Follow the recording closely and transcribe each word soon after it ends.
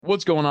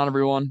What's going on,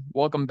 everyone?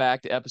 Welcome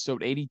back to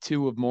episode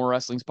 82 of More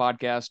Wrestling's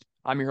podcast.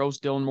 I'm your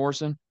host, Dylan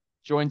Morrison.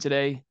 Joined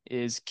today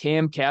is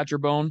Cam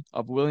Catrabone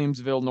of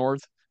Williamsville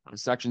North on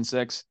Section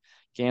 6.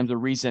 Cam's a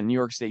recent New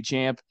York State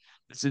champ.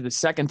 This is the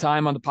second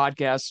time on the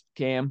podcast,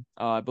 Cam.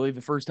 I believe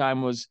the first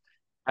time was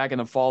back in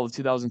the fall of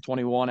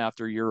 2021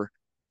 after your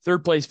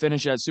third place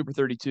finish at Super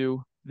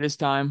 32. This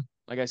time,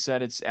 like I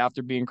said, it's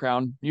after being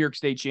crowned New York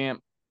State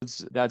champ.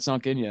 That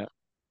sunk in yet?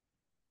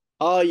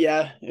 Oh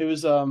yeah, it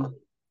was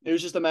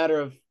just a matter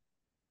of,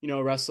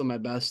 wrestling my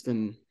best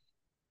and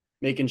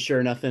making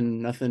sure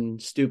nothing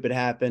stupid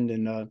happened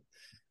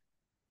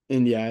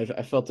and yeah,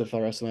 I felt if I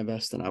wrestled my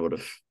best then I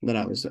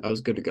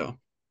was good to go.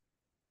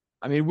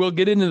 I mean, we'll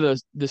get into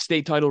the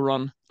state title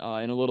run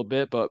in a little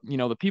bit, but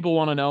the people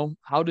want to know,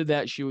 how did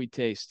that shoey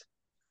taste?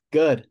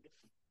 Good.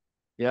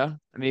 Yeah,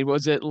 I mean,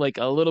 was it like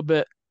a little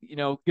bit,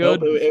 Nope,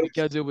 good it was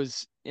because it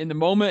was in the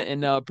moment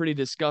and pretty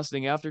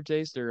disgusting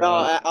aftertaste, or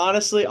no,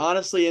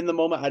 honestly in the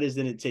moment I just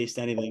didn't taste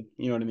anything.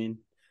 You know what I mean?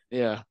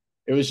 yeah.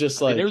 It was I just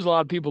mean, like, there's a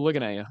lot of people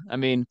looking at you. I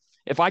mean,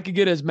 if I could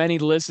get as many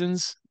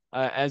listens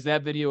as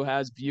that video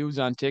has views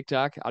on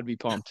TikTok, I'd be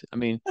pumped. I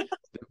mean,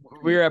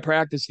 we were at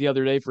practice the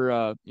other day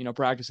for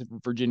practicing for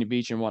Virginia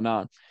Beach and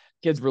whatnot.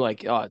 Kids were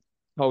like,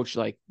 coach,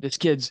 like this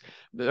kid's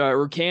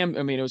or Cam,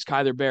 I mean it was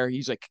Kyler Bear.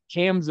 He's like,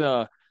 Cam's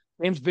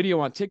video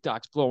on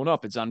TikTok's blowing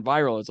up. It's on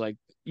viral. It's like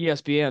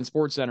ESPN,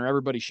 Sports Center,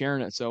 everybody's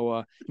sharing it.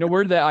 So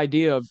where did that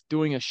idea of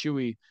doing a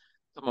shoey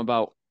come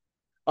about?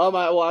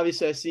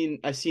 obviously I seen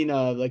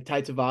like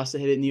Ty Tavasa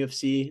hit it in the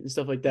UFC and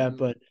stuff like that, Mhm.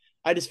 but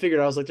I just figured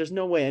I was like, there's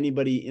no way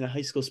anybody in a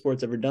high school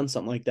sports ever done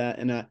something like that,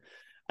 and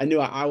I knew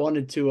I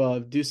wanted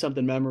to do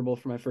something memorable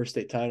for my first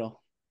state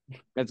title.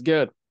 That's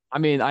good. I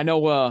mean, I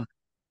know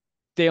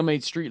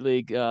Stalemate Street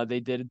League,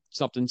 they did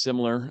something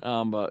similar.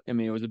 But I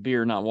mean, it was a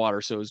beer, not water,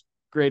 so it was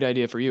a great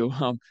idea for you.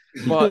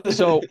 But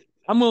so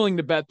I'm willing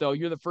to bet though,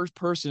 you're the first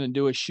person to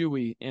do a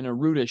shoey in a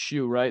Ruta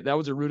shoe, right? That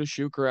was a Ruta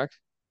shoe, correct?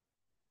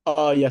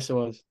 Oh, yes, it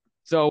was.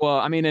 So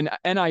I mean, an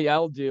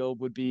NIL deal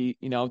would be,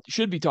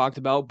 should be talked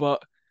about,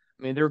 but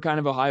I mean, they're kind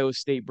of Ohio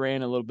State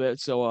brand a little bit,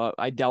 so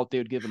I doubt they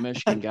would give a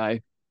Michigan guy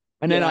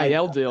an Yeah,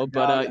 NIL I deal,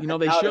 but doubt it. I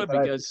they doubt it, should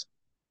but because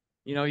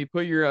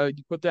you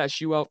put that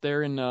shoe out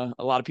there and a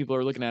lot of people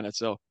are looking at it.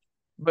 So,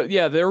 but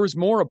yeah, there was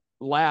more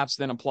laughs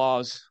than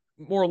applause,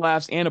 more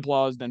laughs and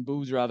applause than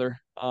boos rather.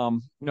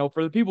 For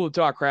the people who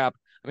talk crap.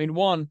 I mean,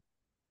 one,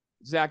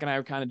 Zach and I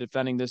are kind of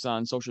defending this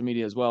on social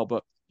media as well,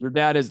 but your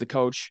dad is the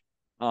coach.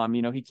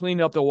 He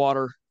cleaned up the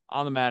water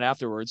on the mat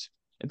afterwards.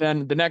 And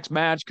then the next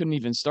match couldn't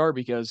even start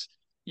because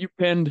you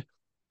pinned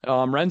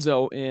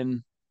Renzo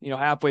in,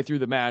 halfway through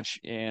the match,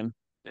 and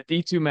the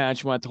D2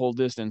 match went the whole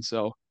distance.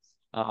 So,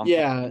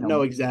 yeah, you know,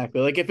 no, exactly.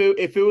 Like if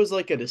it was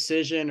like a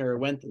decision or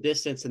went the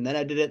distance and then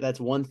I did it, that's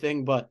one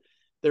thing. But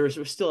we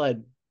still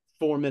had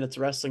 4 minutes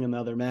wrestling in the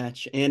other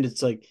match, and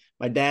it's like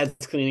my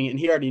dad's cleaning it, and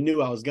he already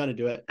knew I was gonna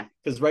do it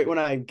because right when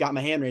I got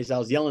my hand raised, I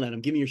was yelling at him,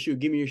 "Give me your shoe,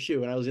 give me your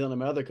shoe," and I was yelling at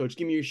my other coach,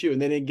 "Give me your shoe," and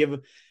they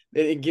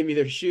didn't give me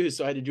their shoes,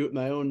 so I had to do it with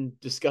my own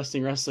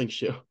disgusting wrestling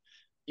shoe.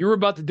 you were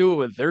about to do it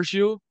with their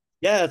shoe.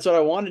 Yeah, that's what I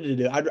wanted to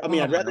do. I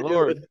mean, Oh I'd my rather do it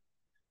Lord.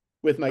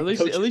 with my At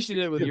coach's least you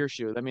did it with shoe. your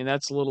shoe. I mean,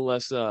 that's a little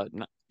less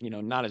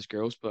not as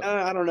gross, but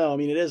I don't know. I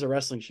mean, it is a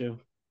wrestling shoe.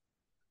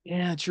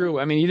 yeah, true.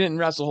 I mean, he didn't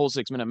wrestle a whole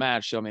 6 minute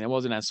match, so I mean, it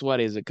wasn't as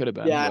sweaty as it could have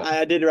been, Yeah, but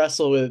I did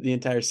wrestle with it the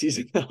entire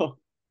season though.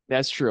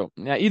 that's true.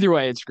 Yeah, either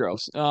way, it's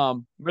gross. But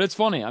it's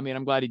funny. I mean,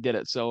 I'm glad he did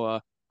it. So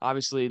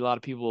obviously a lot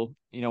of people,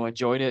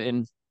 enjoyed it,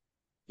 and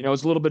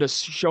it's a little bit of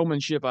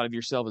showmanship out of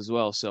yourself as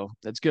well. So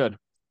that's good.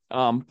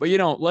 But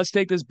let's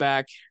take this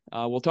back.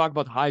 We'll talk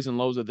about the highs and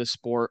lows of this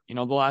sport.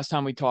 The last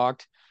time we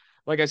talked,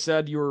 like I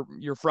said,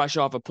 you're fresh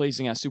off of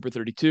placing at Super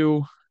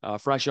 32,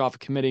 fresh off of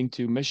committing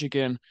to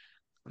Michigan.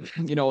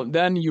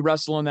 Then you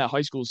wrestle in that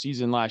high school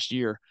season last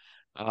year.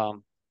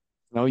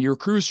 You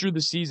cruised through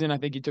the season. I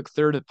think you took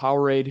third at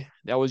Powerade.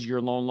 That was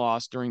your lone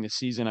loss during the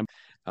season.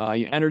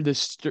 You entered the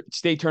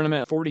state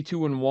tournament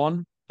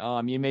 42-1.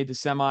 You made the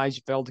semis.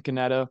 You fell to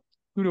Canetta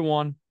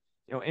 2-1.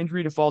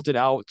 Injury defaulted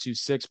out to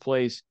sixth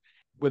place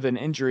with an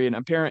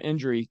apparent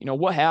injury.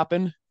 What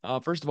happened?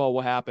 First of all,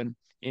 what happened?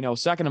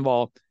 Second of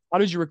all, how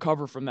did you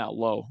recover from that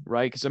low?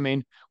 Right? Because I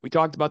mean, we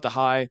talked about the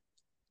high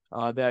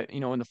that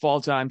in the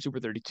fall time, Super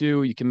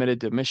 32, you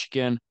committed to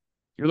Michigan.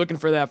 You're looking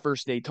for that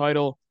first state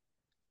title.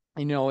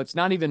 It's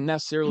not even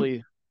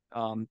necessarily,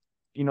 the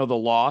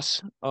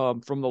loss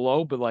from the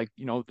low, but like,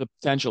 the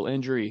potential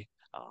injury.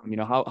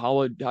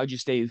 How'd you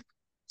stay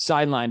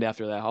sidelined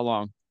after that? How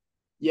long?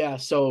 Yeah,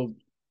 so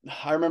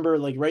I remember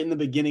like right in the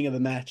beginning of the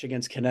match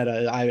against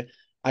Canetta,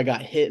 I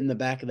got hit in the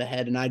back of the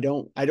head, and I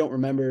don't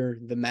remember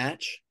the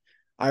match.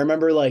 I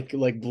remember like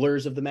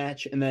blurs of the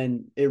match, and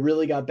then it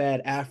really got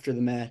bad after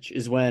the match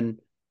is when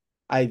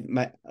I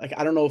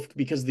don't know if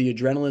because the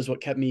adrenaline is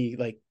what kept me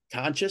like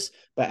conscious,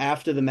 but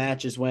after the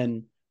match is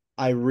when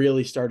I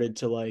really started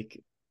to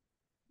like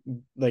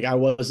I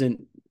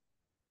wasn't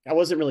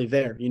really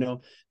there,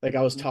 like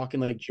I was talking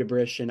like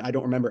gibberish and I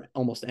don't remember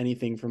almost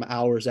anything from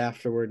hours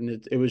afterward.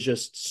 And it was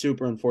just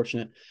super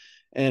unfortunate.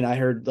 And I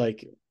heard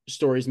like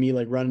stories, me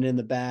like running in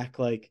the back,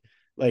 my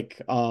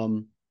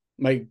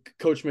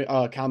coach,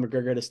 Cal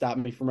McGregor, had to stop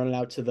me from running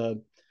out to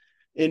the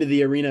into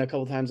the arena a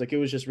couple times. Like it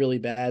was just really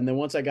bad. And then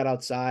once I got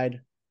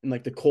outside and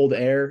like the cold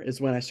air is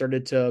when I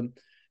started to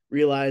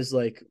realize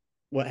like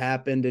what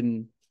happened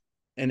and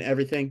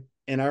everything.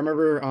 And I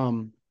remember,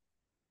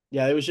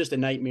 yeah, it was just a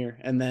nightmare.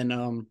 And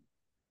then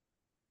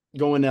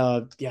going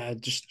yeah,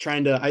 just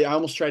trying to I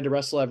almost tried to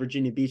wrestle at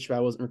Virginia Beach, but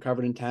I wasn't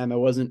recovered in time. I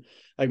wasn't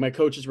like my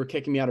coaches were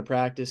kicking me out of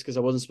practice because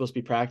I wasn't supposed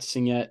to be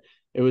practicing yet.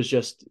 It was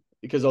just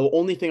because the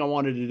only thing I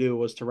wanted to do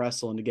was to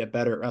wrestle and to get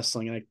better at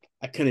wrestling. And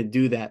I couldn't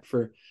do that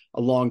for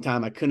a long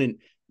time. I couldn't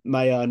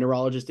my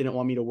neurologist didn't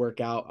want me to work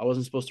out. I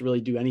wasn't supposed to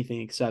really do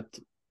anything except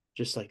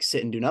just like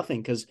sit and do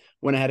nothing. Cause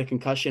when I had a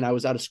concussion, I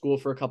was out of school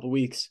for a couple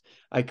weeks.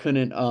 I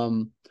couldn't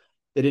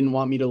they didn't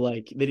want me to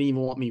like they didn't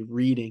even want me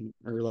reading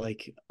or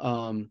like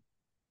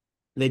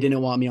they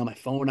didn't want me on my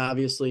phone,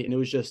 obviously. And it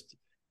was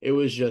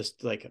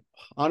just like,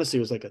 honestly,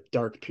 it was like a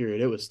dark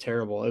period. It was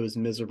terrible. It was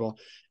miserable.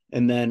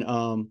 And then,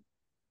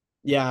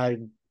 yeah,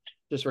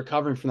 just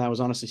recovering from that was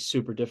honestly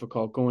super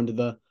difficult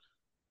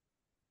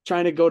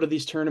trying to go to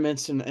these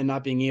tournaments and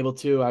not being able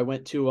to. I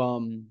went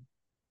to,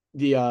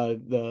 the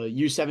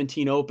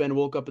U17 Open,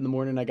 woke up in the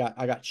morning. I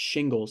got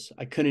shingles.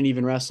 I couldn't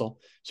even wrestle.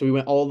 So we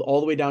went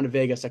all the way down to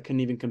Vegas. I couldn't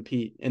even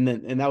compete. And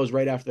that was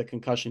right after the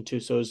concussion too.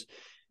 So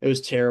it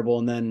was terrible.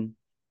 And then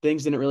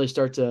things didn't really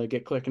start to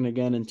get clicking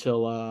again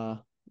until I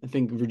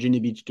think Virginia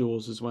Beach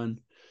duels is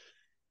when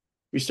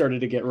we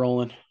started to get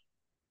rolling.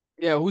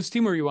 Yeah, whose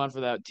team were you on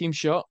for that team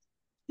show?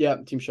 Yeah,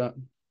 team shot.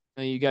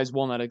 And you guys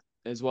won that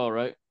as well,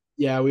 right?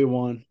 Yeah, we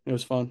won. It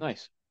was fun.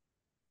 Nice.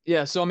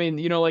 Yeah, so I mean,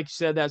 like you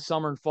said, that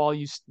summer and fall,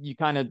 you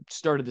kind of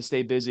started to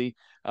stay busy.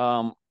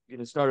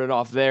 Started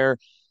off there.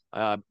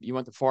 You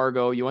went to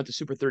Fargo. You went to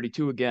Super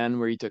 32 again,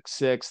 where you took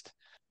sixth.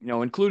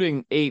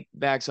 Including 8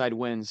 backside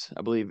wins,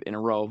 I believe, in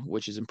a row,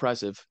 which is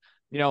impressive.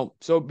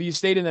 So you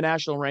stayed in the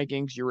national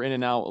rankings. You were in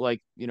and out,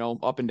 like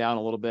up and down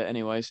a little bit,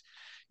 anyways.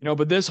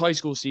 But this high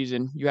school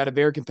season, you had a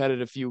very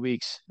competitive few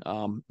weeks.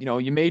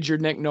 You made your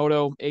Nick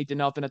Noto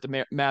 8-0 at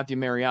the Matthew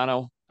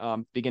Mariano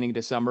beginning of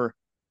December.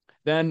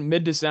 Then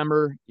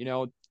mid-December,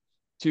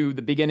 to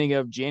the beginning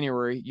of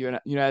January, you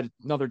had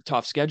another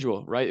tough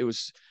schedule, right? It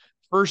was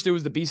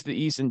the Beast of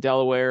the East in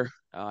Delaware.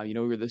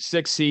 You were the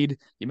 6th seed.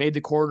 You made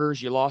the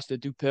quarters. You lost to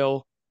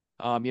DuPill.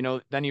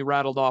 Then you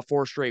rattled off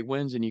 4 straight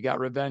wins and you got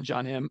revenge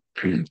on him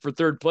for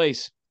 3rd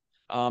place.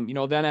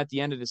 Then at the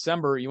end of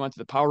December, you went to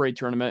the Powerade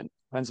tournament in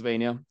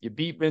Pennsylvania. You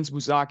beat Vince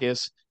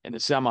Bouzakis in the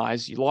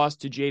semis. You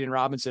lost to Jaden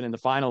Robinson in the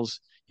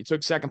finals. You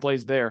took 2nd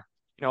place there.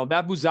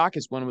 That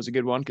Bouzakis one was a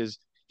good one because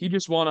he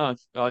just won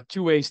a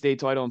two-way state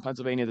title in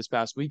Pennsylvania this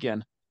past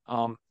weekend.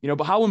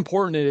 But how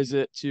important is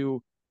it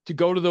to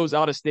go to those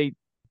out-of-state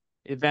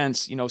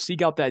events,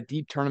 seek out that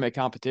deep tournament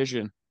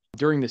competition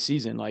during the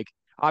season? Like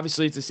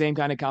obviously it's the same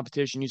kind of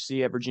competition you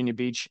see at Virginia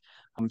Beach,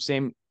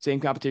 same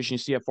competition you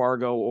see at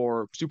Fargo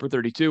or Super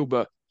 32,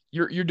 but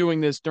you're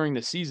doing this during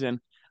the season.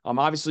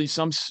 Obviously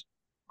some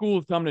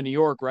schools come to New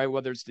York, right?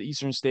 Whether it's the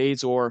Eastern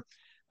States or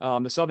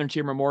the Southern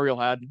Tier Memorial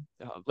had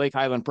Lake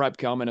Highland Prep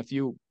come and a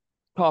few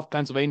tough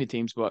Pennsylvania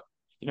teams, but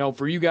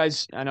for you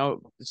guys, I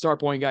know the Star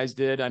Point guys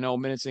did. I know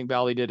Minisink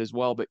Valley did as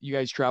well, but you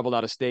guys traveled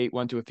out of state,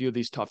 went to a few of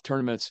these tough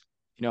tournaments.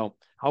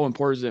 How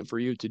important is it for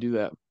you to do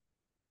that?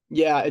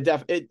 Yeah,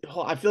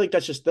 I feel like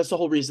that's the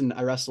whole reason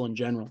I wrestle in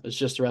general. It's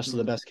just to wrestle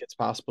the Mhm. best kids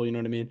possible, you know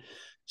what I mean?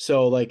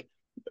 So like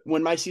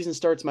when my season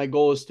starts, my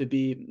goal is to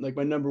be like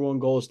my number one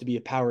goal is to be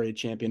a Powerade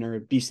champion or a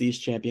BC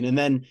East champion, and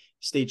then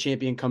state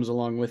champion comes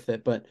along with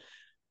it. But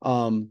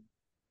um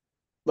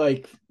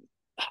like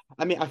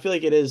I mean, I feel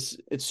like it's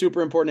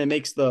super important. It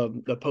makes the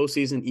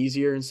postseason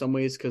easier in some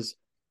ways because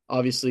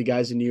obviously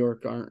guys in New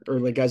York aren't or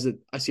like guys that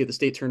I see at the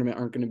state tournament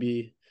aren't going to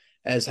be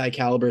as high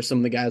caliber as some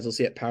of the guys I'll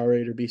see at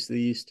Powerade or Beast of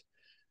the East.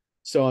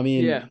 So I Yeah.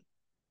 mean,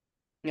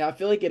 yeah, I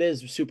feel like it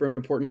is super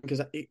important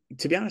because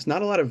to be honest,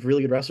 not a lot of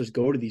really good wrestlers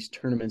go to these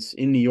tournaments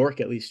in New York,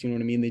 at least. You know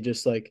what I mean? They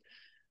just like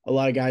a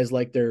lot of guys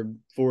like their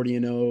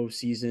 40-0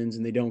 seasons,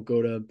 and they don't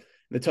go to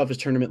the toughest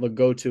tournament they'll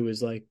go to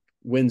is like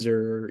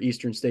Windsor or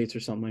Eastern States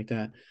or something like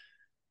that.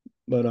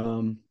 But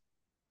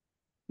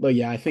but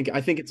yeah, I think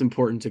it's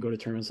important to go to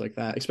tournaments like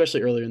that,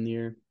 especially earlier in the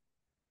year.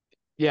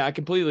 Yeah, I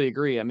completely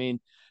agree. I mean,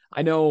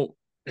 I know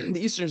the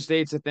Eastern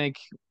States, I think,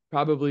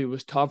 probably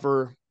was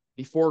tougher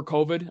before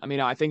COVID. I mean,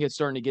 I think it's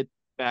starting to get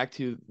back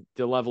to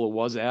the level it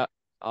was at,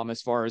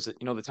 as far as,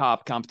 the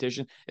top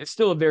competition. It's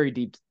still a very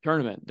deep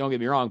tournament, don't get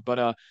me wrong,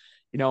 but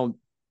you know,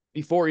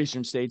 before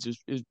Eastern States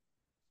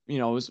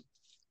was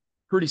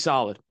pretty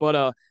solid. But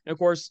and of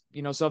course,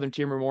 Southern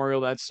Tier Memorial,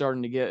 that's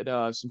starting to get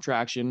some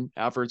traction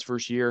after its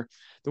first year.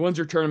 The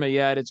Windsor tournament,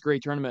 yeah, it's a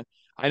great tournament.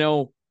 I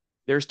know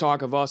there's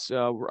talk of us.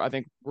 I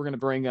think we're going to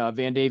bring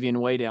Van Davian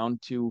Way down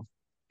to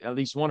at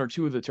least one or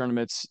two of the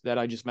tournaments that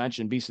I just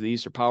mentioned, Beast of the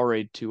East or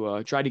Powerade,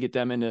 to try to get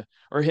them into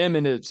or him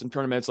into some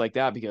tournaments like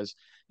that because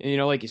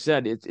like you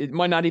said, it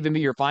might not even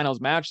be your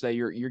finals match that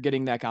you're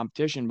getting that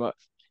competition, but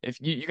if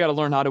you got to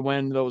learn how to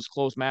win those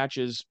close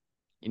matches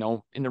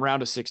in the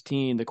round of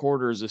 16, the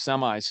quarters, the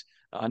semis.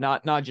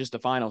 not just the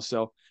finals.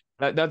 So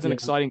that's an Yeah.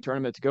 exciting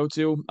tournament to go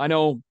to. I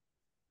know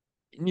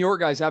New York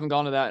guys haven't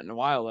gone to that in a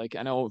while. Like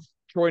I know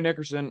Troy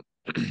Nickerson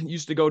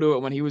used to go to it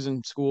when he was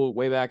in school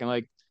way back in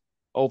like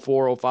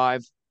 '04,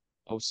 '05,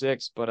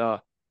 '06.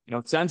 But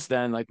since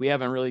then, like we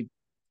haven't really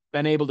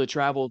been able to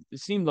travel. It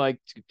seemed like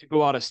to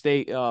go out of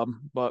state.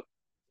 But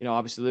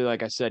obviously,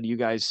 like I said, you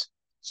guys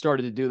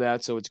started to do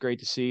that, so it's great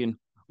to see, and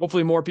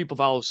hopefully more people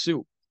follow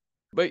suit.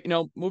 But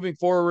moving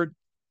forward,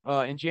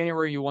 in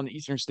January you won the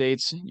Eastern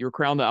States. You were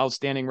crowned the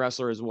outstanding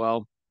wrestler as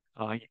well.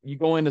 You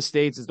go into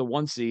states as the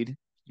 1 seed.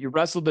 You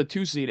wrestled the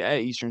 2 seed at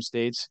Eastern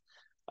States.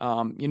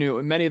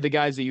 Many of the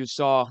guys that you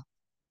saw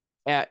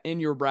at in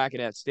your bracket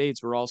at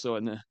states were also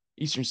in the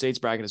Eastern States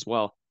bracket as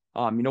well.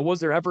 Was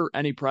there ever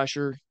any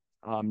pressure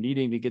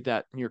needing to get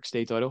that New York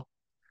State title?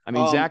 I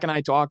mean, Um, Zach and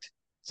I talked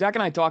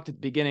at the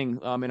beginning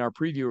in our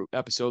preview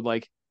episode,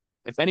 like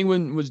if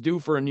anyone was due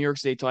for a New York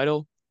State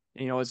title,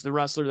 it's the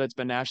wrestler that's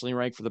been nationally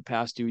ranked for the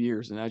past 2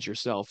 years, and that's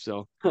yourself.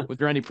 So was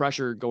there any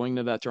pressure going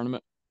to that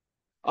tournament?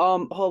 a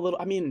little.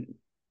 I mean,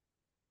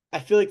 I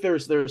feel like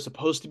there's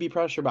supposed to be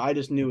pressure, but I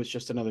just knew it's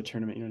just another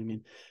tournament. You know what I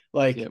mean?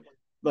 Like, Yeah.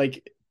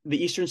 like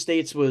the Eastern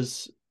States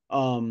was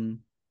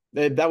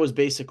that was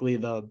basically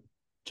the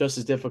just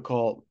as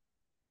difficult,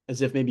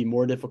 as if maybe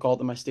more difficult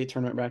than my state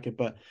tournament bracket.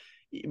 But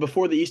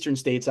before the Eastern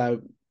States, I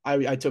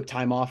took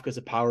time off because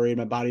of Powerade.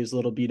 My body was a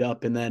little beat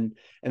up, and then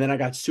I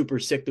got super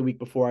sick the week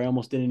before. I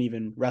almost didn't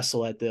even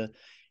wrestle at the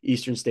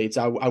Eastern States.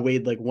 I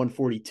weighed like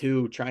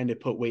 142 trying to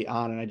put weight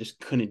on, and I just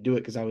couldn't do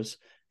it because I was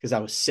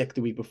sick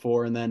the week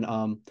before. And then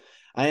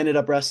I ended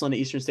up wrestling at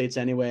Eastern States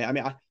anyway. I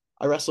mean,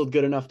 I wrestled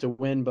good enough to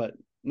win, but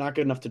not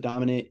good enough to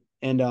dominate.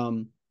 And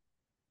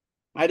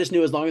I just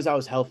knew as long as I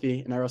was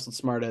healthy and I wrestled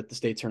smart at the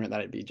state tournament,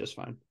 that I'd be just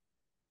fine.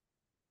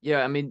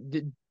 Yeah, I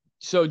mean,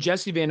 so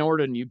Jesse Van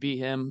Orden, you beat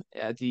him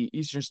at the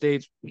Eastern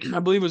States. I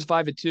believe it was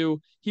 5-2.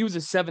 He was a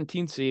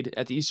 17th seed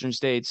at the Eastern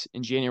States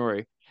in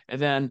January,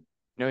 and then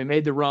he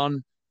made the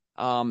run.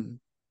 I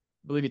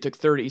believe he took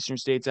third at Eastern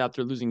States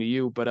after losing to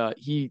you, but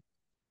he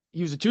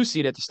was a 2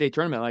 seed at the state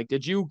tournament. Like,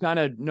 did you kind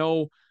of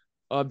know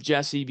of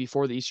Jesse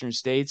before the Eastern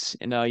States,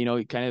 and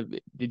kind of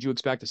did you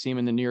expect to see him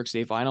in the New York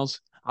State finals?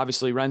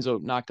 Obviously, Renzo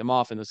knocked him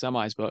off in the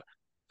semis, but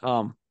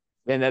um,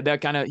 and that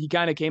kind of he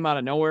kind of came out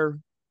of nowhere,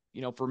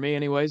 for me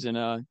anyways,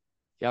 and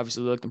he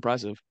obviously looked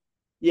impressive.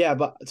 Yeah,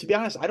 but to be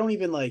honest, I don't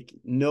even like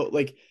know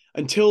like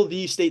until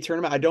the state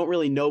tournament, I don't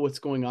really know what's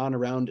going on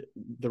around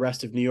the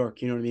rest of New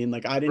York. You know what I mean?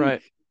 Like I didn't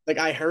Right. like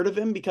I heard of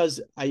him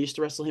because I used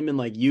to wrestle him in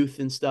like youth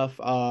and stuff.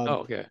 Oh,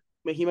 okay.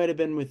 But he might have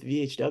been with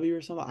VHW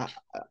or something.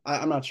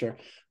 I'm not sure,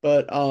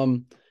 but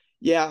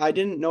yeah, I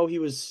didn't know he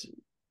was.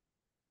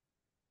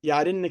 Yeah,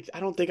 I didn't. I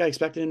don't think I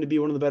expected him to be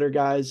one of the better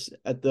guys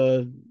at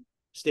the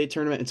state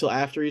tournament until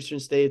after Eastern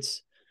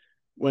States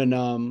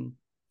when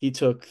he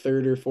took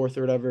third or fourth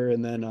or whatever,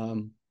 and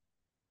then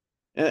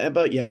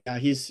but yeah,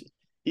 he's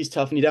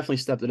tough and he definitely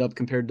stepped it up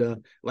compared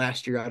to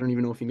last year. I don't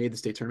even know if he made the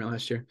state tournament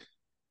last year.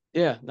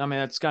 Yeah, I mean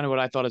that's kind of what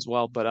I thought as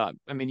well. But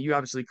I mean, you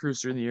obviously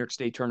cruised through the New York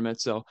State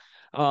tournament, so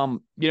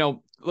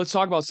let's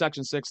talk about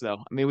Section 6 though.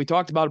 I mean, we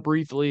talked about it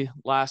briefly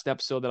last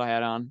episode that I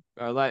had on,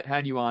 or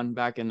had you on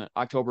back in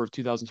October of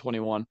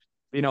 2021.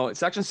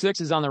 Section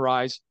 6 is on the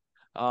rise.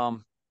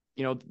 Um,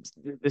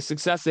 the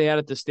success they had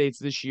at the states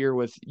this year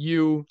with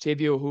you,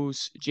 Tavio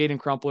Hoos, Jaden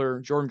Crumpler,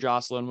 Jordan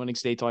Jocelyn winning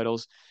state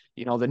titles.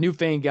 The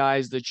Newfane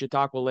guys, the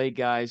Chautauqua Lake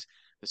guys,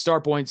 the Star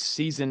Points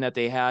season that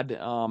they had.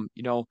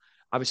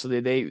 Obviously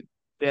they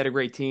had a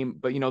great team,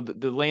 but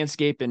the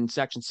landscape in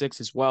Section 6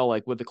 as well,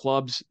 like with the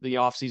clubs, the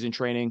off-season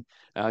training.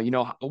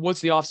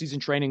 What's the off-season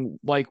training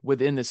like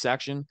within the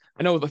section?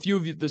 I know a few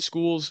of the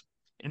schools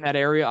in that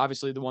area,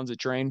 obviously the ones that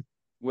train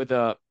with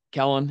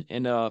Kellen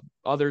and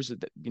others.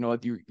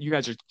 If you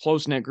guys are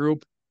close knit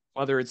group,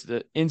 whether it's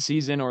the in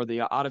season or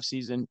the out of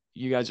season,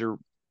 you guys are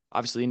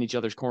obviously in each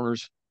other's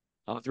corners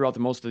throughout the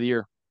most of the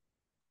year.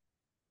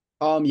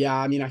 Yeah,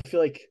 I mean, I feel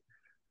like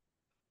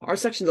our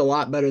section's a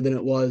lot better than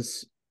it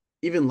was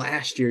even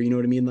last year. You know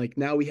what I mean? Like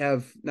now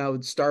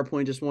Star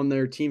Point just won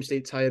their team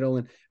state title,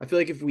 and I feel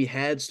like if we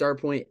had Star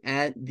Point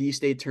at the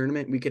state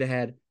tournament, we could have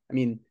had. I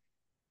mean,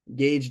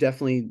 Gage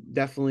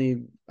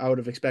definitely, I would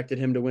have expected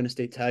him to win a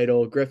state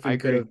title. I Griffin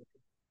could agree. have.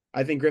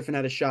 I think Griffin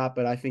had a shot,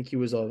 but I think he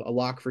was a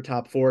lock for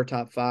top four,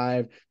 top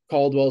five.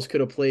 Caldwell's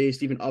could have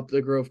placed, even Up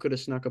the Grove could have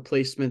snuck a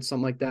placement,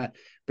 something like that.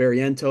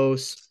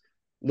 Barrientos,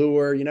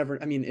 Lure, you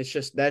never. I mean, it's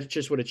just that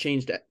just would have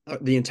changed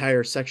the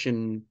entire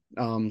section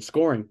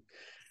scoring.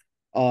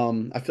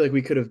 I feel like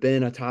we could have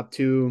been a top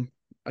two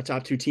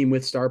team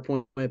with Star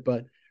Point,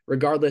 but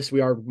regardless,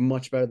 we are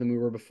much better than we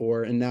were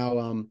before. And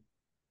now,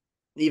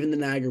 even the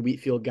Niagara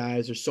Wheatfield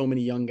guys, there's so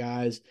many young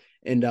guys,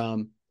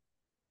 and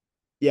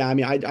yeah, I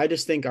mean, I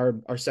just think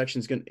our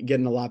section's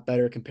getting a lot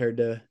better compared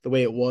to the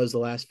way it was the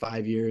last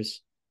 5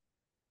 years.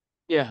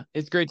 Yeah,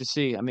 it's great to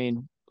see. I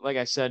mean, like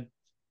I said,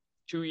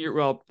 2 year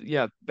well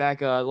yeah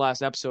back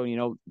last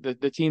episode,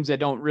 the teams that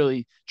don't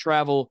really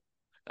travel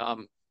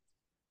um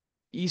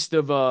east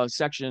of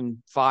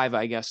section 5,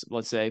 I guess,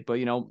 let's say, but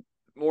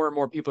more and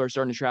more people are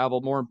starting to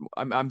travel.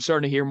 I'm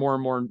starting to hear more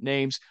and more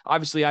names.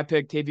 Obviously, I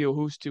picked Tavio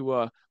Hoos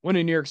to win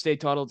a New York State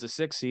title as a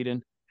sixth seed,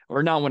 and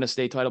or not win a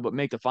state title, but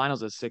make the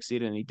finals as a sixth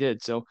seed, and he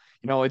did. So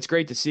it's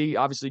great to see.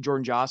 Obviously,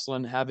 Jordan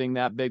Jocelyn having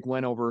that big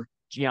win over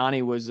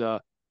Gianni was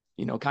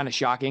kind of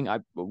shocking. I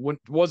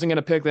wasn't going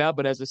to pick that,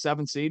 but as the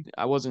seventh seed,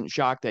 I wasn't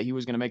shocked that he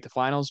was going to make the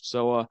finals.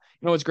 So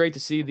it's great to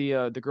see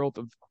the growth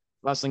of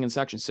wrestling in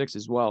Section 6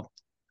 as well.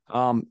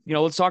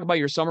 Let's talk about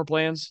your summer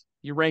plans.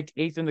 You're ranked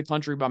eighth in the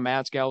country by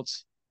Mad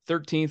Scouts,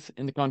 13th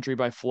in the country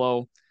by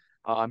Flow.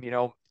 I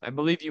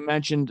believe you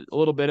mentioned a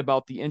little bit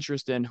about the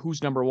interest in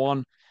who's number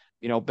one,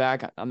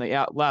 back on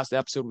the last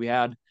episode we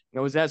had.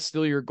 Is that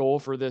still your goal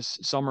for this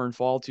summer and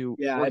fall to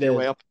Yeah, work it your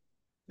way is. up?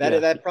 That Yeah.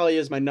 that probably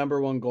is my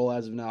number one goal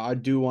as of now. I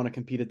do want to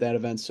compete at that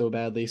event so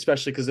badly,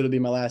 especially because it'll be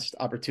my last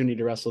opportunity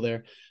to wrestle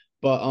there.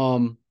 But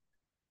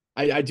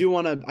I do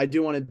want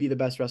to be the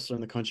best wrestler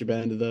in the country by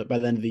the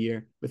end of the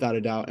year, without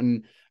a doubt.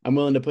 And I'm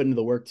willing to put into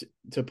the work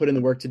to put in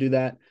the work to do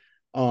that.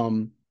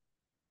 Um,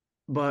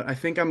 but I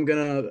think I'm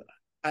gonna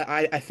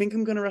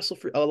wrestle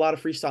for a lot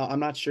of freestyle. I'm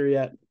not sure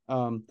yet.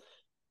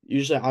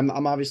 Usually I'm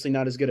obviously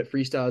not as good at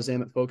freestyle as I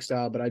am at folk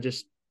style, but I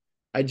just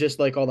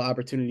like all the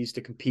opportunities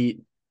to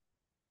compete.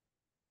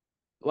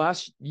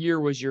 Last year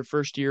was your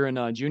first year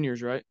in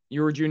juniors, right?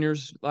 You were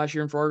juniors last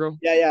year in Fargo?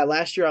 Yeah, yeah.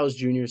 Last year I was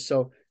junior,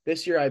 so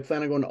this year I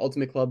plan on going to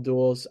Ultimate Club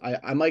Duels.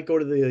 I might go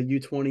to the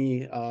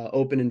U20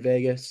 Open in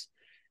Vegas,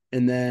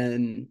 and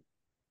then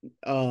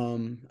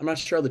I'm not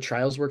sure how the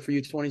trials work for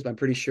U20s, but I'm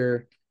pretty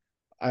sure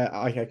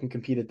I can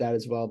compete at that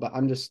as well. But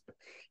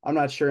I'm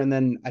not sure. And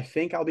then I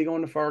think I'll be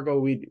going to Fargo.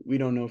 We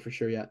don't know for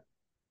sure yet.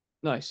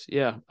 Nice.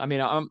 Yeah. I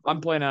mean, I'm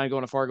planning on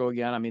going to Fargo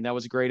again. I mean, that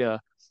was a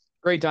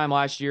great time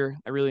last year.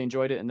 I really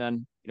enjoyed it. And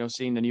then,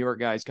 seeing the New York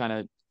guys kind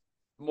of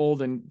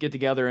mold and get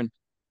together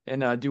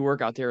and do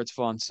work out there, it's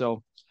fun.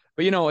 So,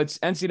 but it's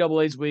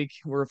NCAA's week.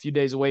 We're a few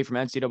days away from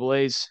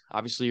NCAA's.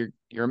 Obviously,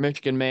 you're a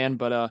Michigan man,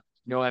 but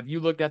have you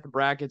looked at the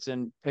brackets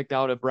and picked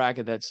out a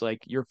bracket that's like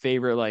your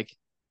favorite, like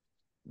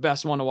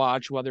best one to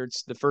watch, whether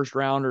it's the first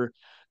round or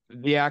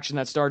the action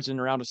that starts in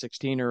the round of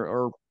 16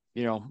 or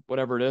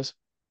whatever it is?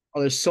 Oh,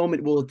 there's so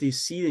many. Well,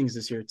 these seedings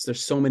this year,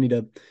 there's so many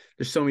to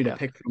Yeah.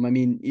 pick from. I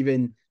mean,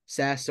 even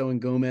Sasso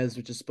and Gomez,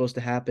 which is supposed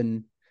to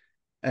happen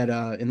at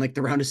in like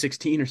the round of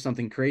 16 or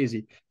something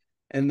crazy.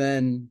 And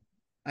then,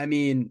 I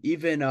mean,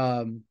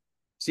 even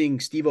seeing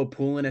Steve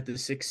O'Poulin at the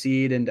 6th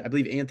seed, and I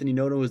believe Anthony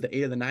Noto was the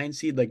 8 of the 9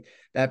 seed. Like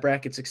that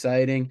bracket's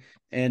exciting.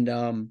 And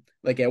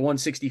like at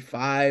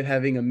 165,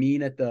 having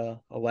Amin at the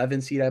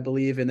 11 seed, I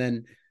believe. And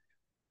then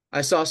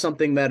I saw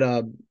something that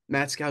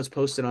Matt Scouts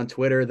posted on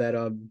Twitter that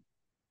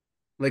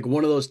like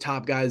one of those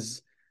top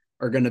guys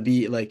are gonna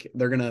be like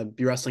they're gonna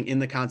be wrestling in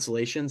the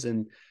constellations,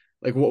 and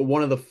like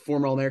one of the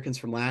former All Americans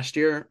from last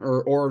year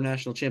or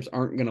national champs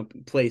aren't gonna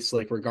place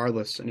like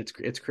regardless, and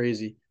it's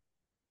crazy.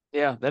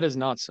 Yeah, that is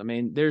nuts. I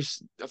mean,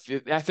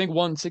 I think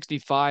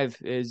 165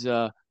 is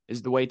the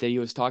weight that he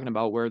was talking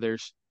about where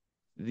there's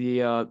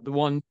the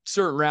one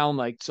certain round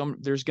like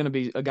there's going to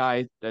be a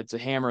guy that's a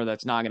hammer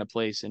that's not going to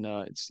place and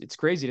it's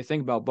crazy to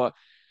think about, but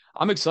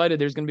I'm excited.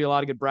 There's going to be a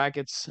lot of good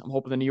brackets. I'm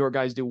hoping the New York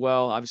guys do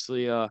well.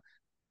 Obviously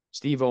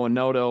Steve-O and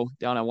Noto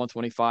down at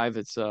 125.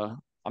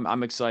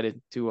 I'm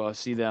excited to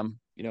see them,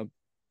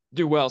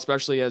 do well,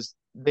 especially as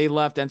they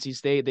left NC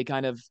State. They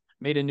kind of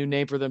made a new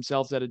name for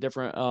themselves at a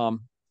different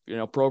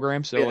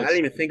program. Yeah, So I didn't it's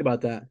even think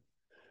about that.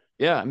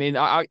 yeah, I mean,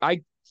 I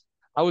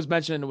was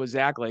mentioning with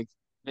Zach, like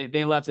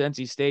they left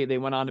NC State, they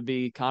went on to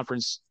be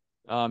conference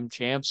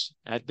champs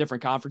at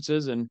different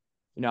conferences, and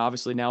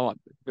obviously now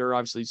they're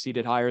obviously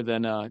seated higher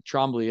than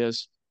Trombley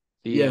is.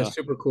 The Yeah,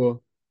 super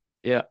cool.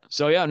 Yeah,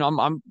 so yeah, no,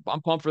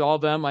 I'm pumped for all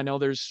of them. I know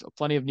there's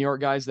plenty of New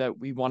York guys that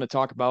we want to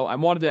talk about. I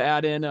wanted to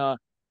add in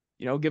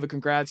give a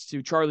congrats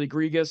to Charlie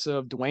Grigas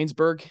of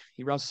Duanesburg.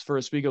 He wrestles for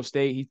Oswego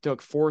State. He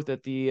took fourth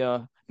at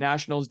the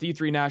Nationals,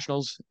 D3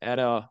 Nationals at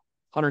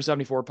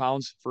 174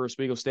 pounds for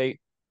Oswego State.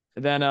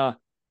 And then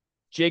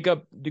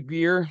Jacob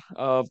DeGeer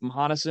of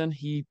Mahonison,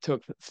 he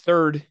took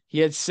third. He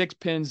had 6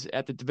 pins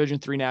at the Division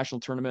 3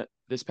 national tournament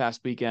this past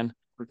weekend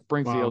for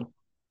Springfield. Wow.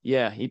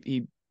 Yeah,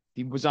 he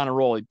was on a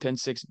roll. He pinned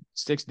six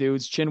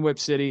dudes. Chin Whip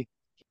City.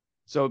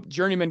 So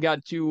Journeyman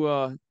got two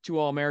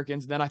All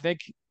Americans. Then I think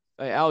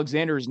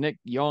Alexander's Nick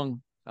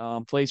Young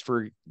plays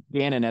for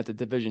Gannon at the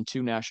Division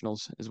 2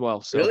 nationals as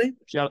well. So Really?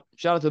 shout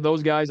out to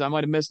those guys. I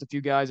might have missed a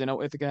few guys. I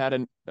know Ithaca had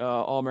an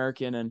All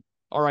American and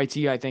RIT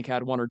I think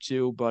had one or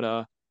two,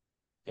 but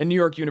and New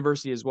York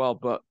University as well.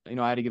 But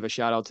I had to give a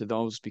shout out to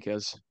those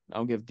because I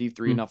don't give D3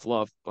 Hmm. enough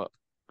love. But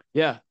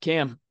yeah,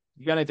 Cam,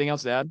 you got anything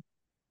else to add?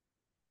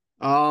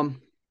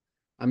 Um,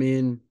 I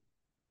mean,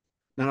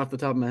 not off the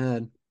top of my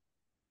head.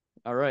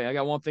 All right, I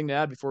got one thing to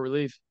add before we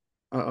leave.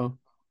 Uh-oh.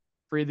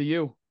 Free the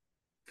U.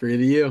 Free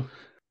to you. All right,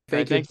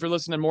 Thank you. thanks for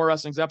listening to More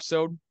Wrestling's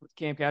episode with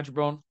Cam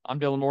Catrabone. I'm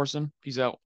Dylan Morrison. Peace out.